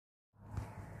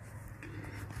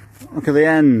Look at the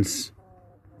hens.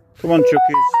 Come on,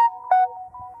 Chuckies.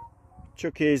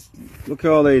 Chuckies, look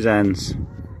at all these hens.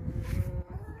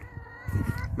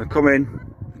 They're coming.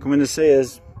 Coming to see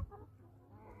us.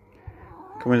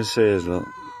 Coming to see us, look.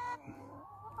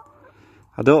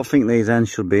 I don't think these hens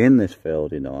should be in this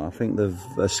field, you know. I think they've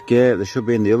escaped. They should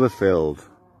be in the other field.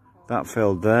 That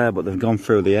field there, but they've gone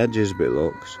through the edges a bit,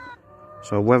 looks.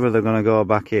 So whether they're going to go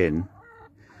back in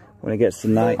when it gets to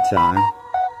night time.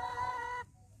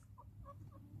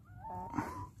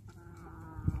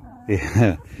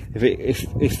 Yeah, if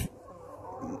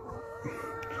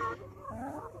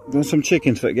there's some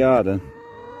chickens for the garden.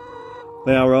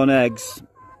 They are on eggs.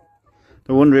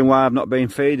 They're wondering why I've not been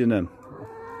feeding them.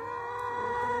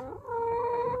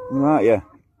 Right, yeah.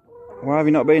 Why have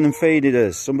you not been and feeding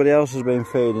us? Somebody else has been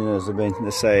feeding us,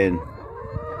 they're saying.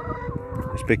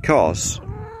 It's because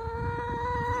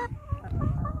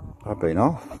I've been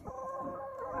off.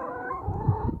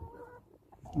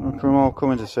 Look at them all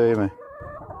coming to see me.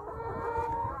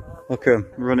 Look at them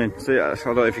running. See, I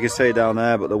don't know if you can see down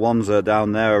there, but the ones that are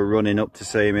down there are running up to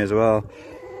see me as well.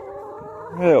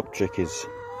 Hey up, chickies.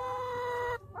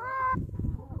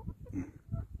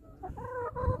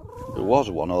 There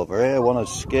was one over here, one had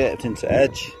escaped into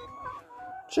edge.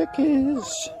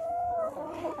 Chickies!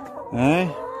 Hey?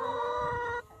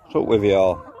 What's up with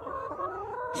y'all?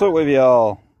 What's up with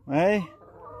y'all? Hey?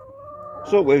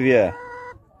 What's up with you?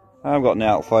 I've got no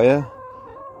out for you.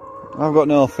 I've got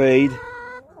no feed.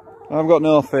 I've got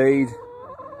no feed.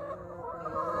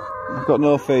 I've got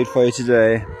no feed for you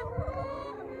today.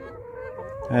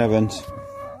 I haven't.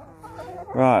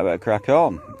 Right, I better crack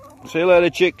on. See you later,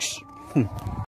 chicks.